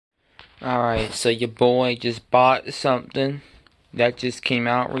Alright, so your boy just bought something that just came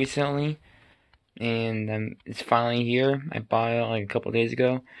out recently, and it's finally here. I bought it like a couple days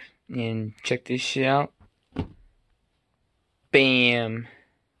ago, and check this shit out. Bam!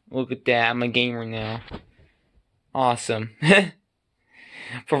 Look at that, I'm a gamer now. Awesome.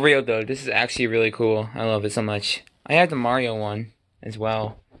 For real though, this is actually really cool. I love it so much. I have the Mario one as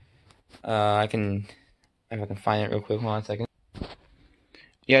well. If I can find it real quick, hold on a second.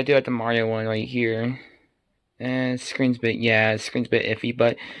 Yeah, I do have the Mario one right here. And screen's a bit iffy,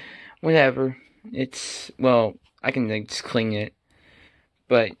 but whatever. Well, I can like just clean it.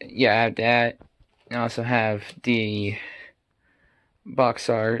 But yeah, I have that. I also have the box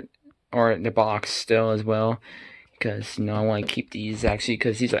art, or the box still as well. Because, I want to keep these actually,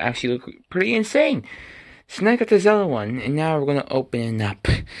 because these are actually look pretty insane. So now I got the Zelda one, and now we're going to open it up.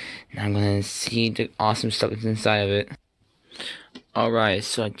 Now I'm going to see the awesome stuff that's inside of it. Alright,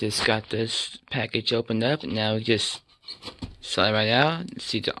 so I just got this package opened up, and now we just slide right out.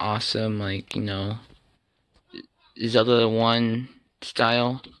 See the awesome, Zelda 1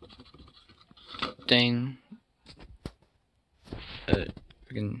 style thing.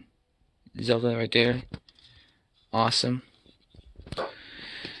 Freaking Zelda right there. Awesome.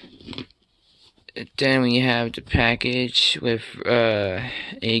 Then we have the package with an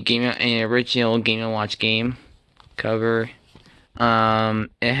original Game & Watch game cover.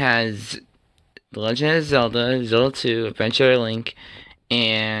 It has The Legend of Zelda, Zelda 2, Adventure of Link,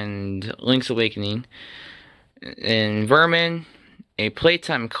 and Link's Awakening. And Vermin, a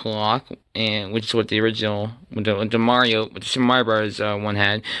playtime clock, and which is what the original, with the Super Mario Bros. One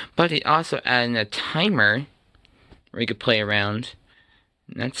had. But it also added a timer where you could play around.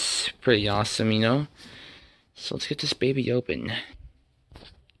 And that's pretty awesome, So let's get this baby open.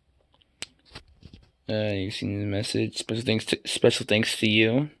 You've seen the message. Special thanks to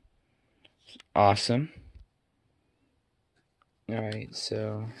you. Awesome. Alright,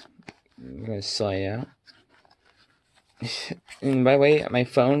 so I'm gonna slide out. And by the way, my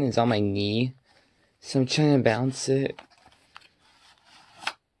phone is on my knee, so I'm trying to balance it.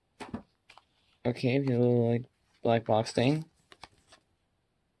 Okay, a little black box thing.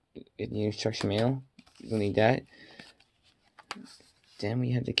 Get the instruction manual. You'll need that. Then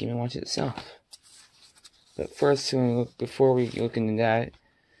we have the Game & Watch itself. But first, before we look into that,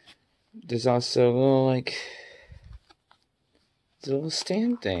 there's also a little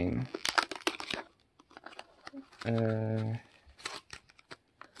stand thing. To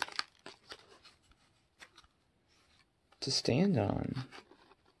stand on.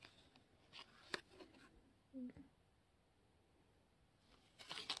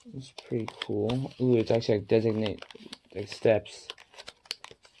 It's pretty cool. Ooh, it's actually designate steps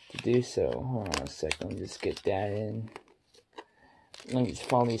to do so. Hold on a second, let me just get that in. Let me just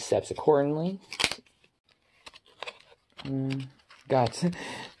follow these steps accordingly. God,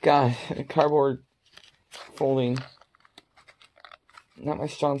 cardboard folding. Not my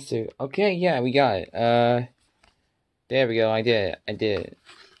strong suit. Okay, yeah, we got it. There we go, I did it.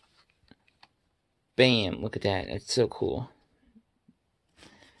 Bam, look at that, that's so cool.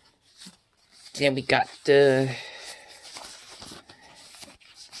 Then we got the...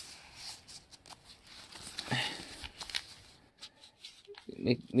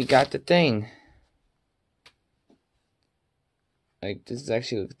 We got the thing. This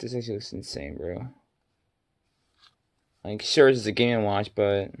actually looks insane, bro. Sure, this is a Game & Watch,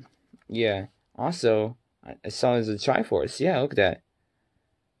 but yeah. Also, I saw there's a Triforce. Yeah, look at that.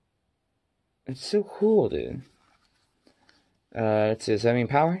 It's so cool, dude. It says,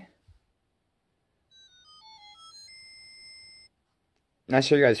 power. Not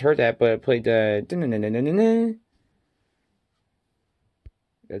sure you guys heard that, but it played the...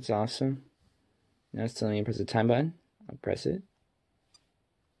 That's awesome. Now it's telling me to press the time button. I'll press it.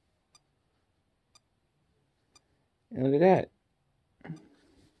 And look at that.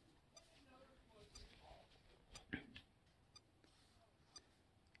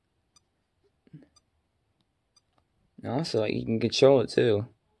 And also, you can control it too,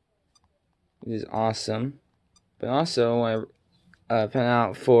 which is awesome. But also, I found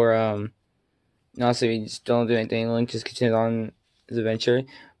out for also you just don't do anything. Link just continues on his adventure.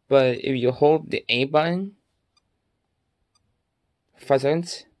 But if you hold the A button for 5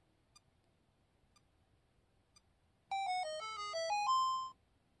 seconds,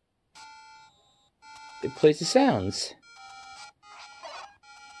 it plays the sounds.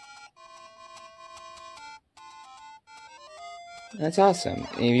 That's awesome.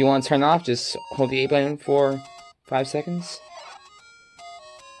 And if you want to turn off, just hold the A button for 5 seconds.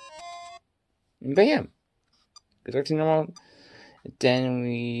 And bam! Goes back to normal. Then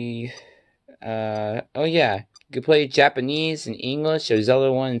we Oh yeah, you can play Japanese and English, so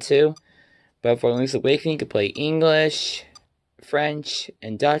Zelda 1 and 2. But for Link's Awakening, you can play English, French,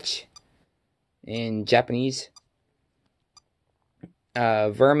 and Dutch, and Japanese.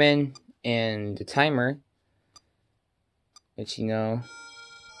 Vermin and the Timer, which Zelda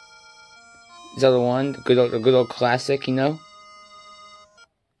 1, the good old classic,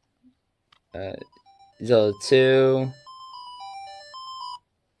 Uh, Zelda 2,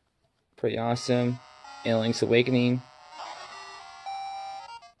 pretty awesome. And Link's Awakening.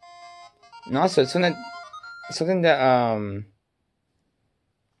 And also something that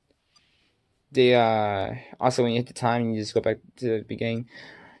they also when you hit the time you just go back to the beginning.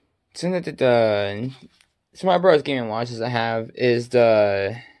 Something that the Smart Bros Game & Watch doesn't have is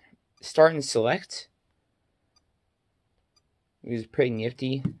the start and select. It was pretty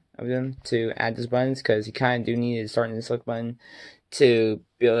nifty of them to add those buttons because you kind of do need a start and select button to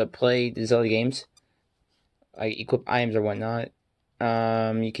be able to play the Zelda games, like equip items or whatnot.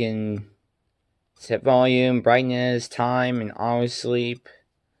 You can set volume, brightness, time, and auto sleep.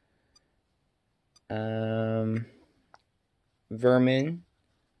 Vermin.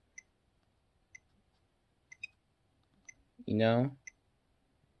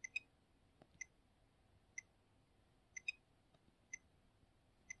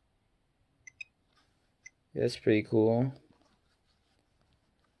 That's pretty cool.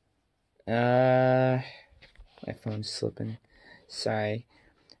 My phone's slipping. Sorry.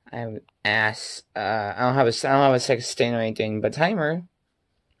 I have an ass. I don't have a second stand or anything, but timer.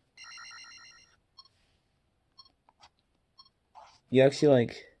 You actually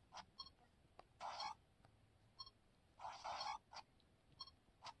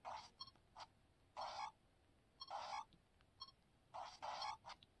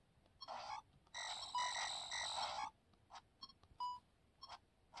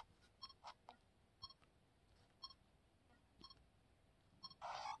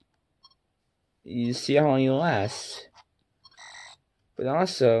you see how long you last. But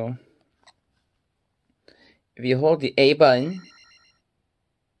also, if you hold the A button,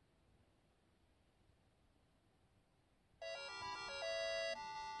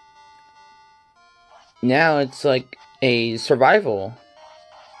 now it's like a survival.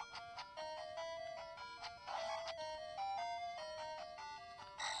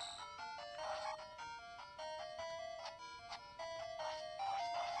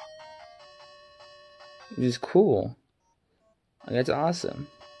 It is cool. That's awesome.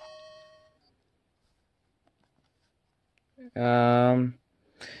 And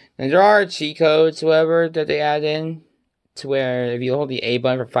there are cheat codes, however, that they add in to where if you hold the A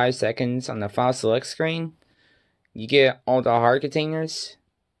button for 5 seconds on the file select screen, you get all the heart containers.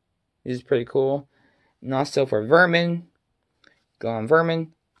 This is pretty cool. And also for Vermin, go on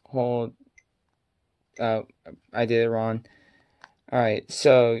Vermin, hold. I did it wrong. Alright,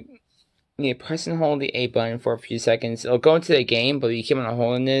 so you press and hold the A button for a few seconds. It'll go into the game, but you keep on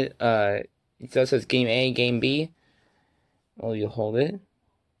holding it. It still says game A, game B. Well, you hold it.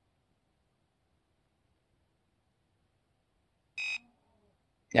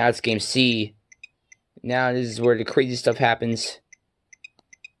 Now it's game C. Now this is where the crazy stuff happens.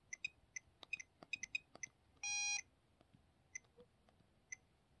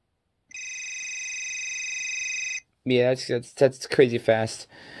 Yeah, that's crazy fast.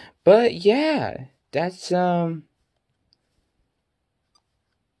 But yeah, that's awesome.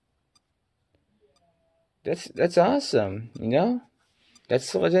 That's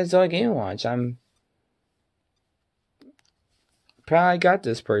all Game Watch. I'm proud I got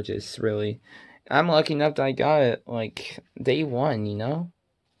this purchase. Really, I'm lucky enough that I got it like day one.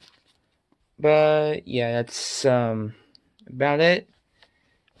 But yeah, that's about it.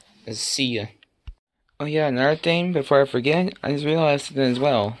 Let's see ya. Oh yeah, another thing before I forget, I just realized something as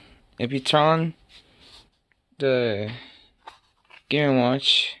well. If you turn on the Game &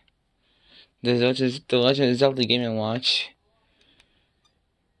 Watch, the Legend of Zelda Game & Watch,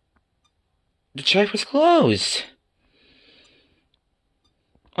 the track was closed.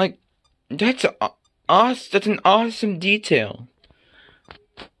 Like, that's awesome. That's an awesome detail.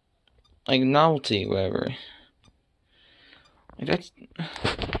 Like novelty, whatever. Like that's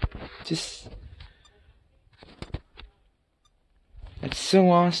just that's so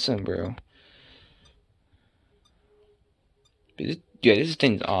awesome, bro. Yeah, this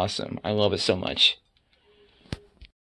thing's awesome. I love it so much.